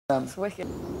It's wicked.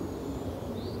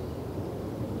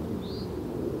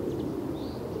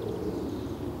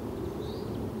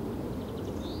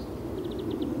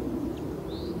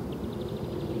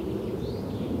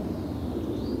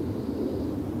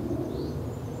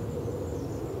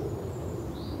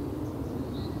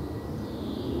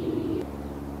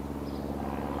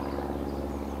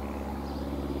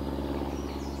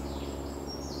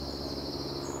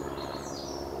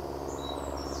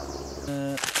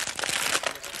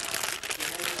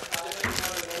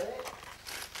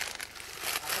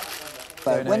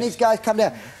 When these guys come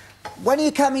down, when are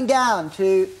you coming down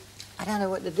to? I don't know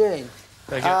what they're doing.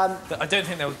 I don't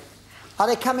think they'll. Are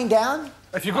they coming down?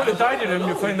 If you go to the dining room,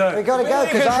 you'll find out. We've got to go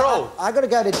because I got to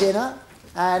go to dinner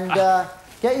and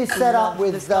get you set up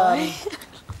with.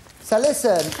 So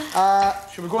listen.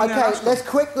 Should we go in okay, there and let's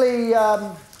quickly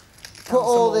put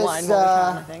all this.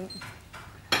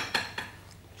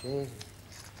 Jeez.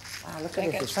 Wow, look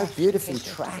at this. It's so beautifully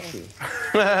trashy.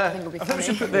 I think we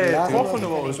should put the cloth on the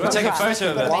wall as well. Take a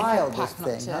photo of it. Wild, this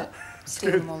thing, huh?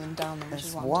 Steal them all and down them, which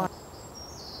is wild.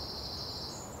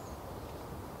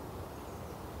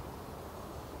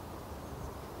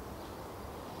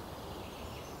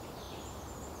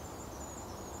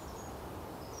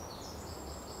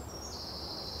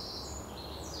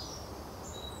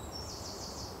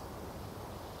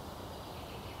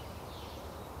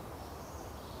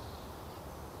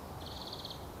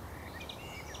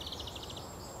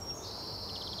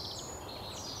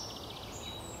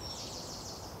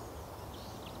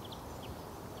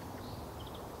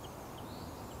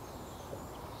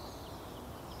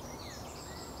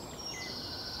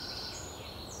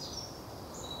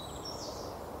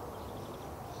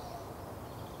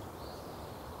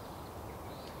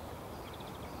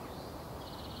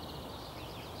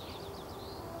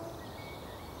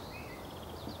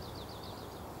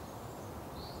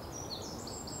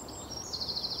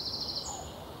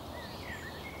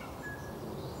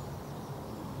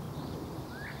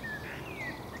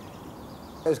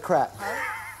 It was crap.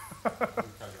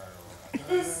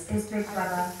 This is Big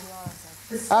Brother.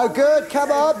 Oh, good,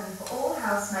 come on. For all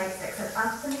housemates except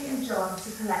Anthony and John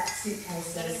to collect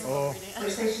suitcases,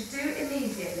 which they should do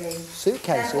immediately.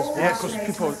 Suitcases? Yeah,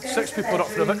 because 6 people are up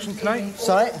for eviction tonight.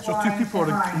 Sorry? So 2 people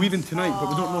are leaving tonight, but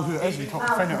we don't know who it is. We can't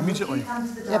find out immediately.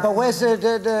 Yeah, but where's the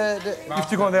You have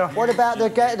to go there. what about the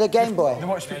Game Boy? They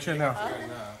want to speak to you now.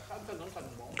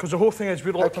 Because the whole thing is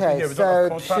we're locked up in Okay, here. We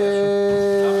don't have so contact.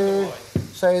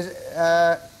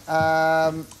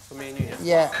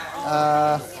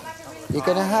 you're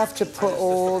going to have to put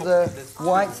all the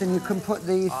whites, and you can put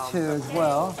these two as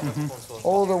well.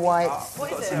 All the whites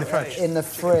in the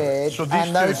fridge, So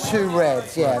and those two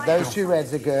reds. Yeah, those 2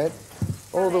 reds are good.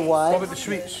 All the whites. What about the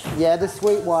sweets? Yeah, the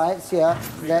sweet whites. Yeah,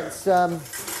 let's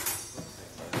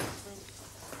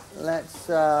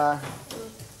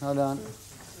hold on.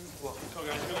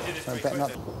 So I better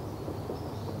not.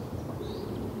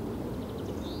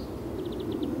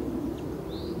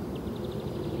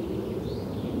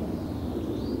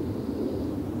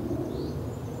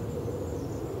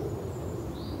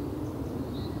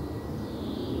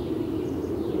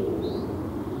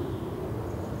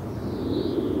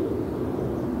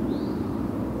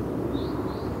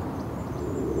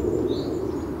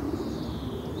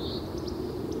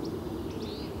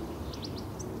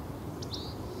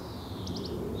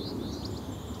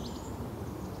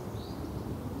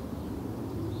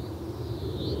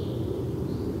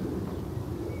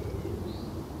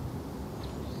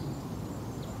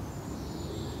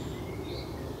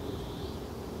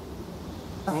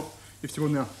 Oh, you have to go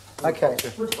in there. Okay.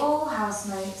 Would all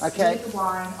housemates leave the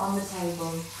wine on the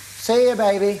table? See you,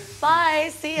 baby.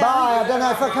 Bye, see ya. Bye. I don't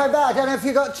know if I come back. I don't know if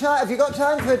you got time. Have you got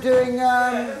time for doing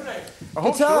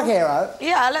Guitar Hero?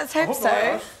 Yeah, let's hope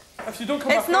so. If you don't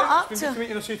come It's back not tonight, up it's to... been good to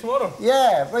meet you, see you tomorrow.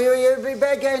 Yeah, well, you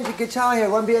better get into Guitar Hero.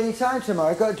 Won't be any time tomorrow.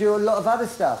 I've got to do a lot of other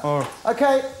stuff. Oh.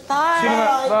 Okay. Bye. See you in a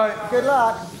minute. Bye. Good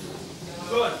luck.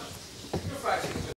 Good. Good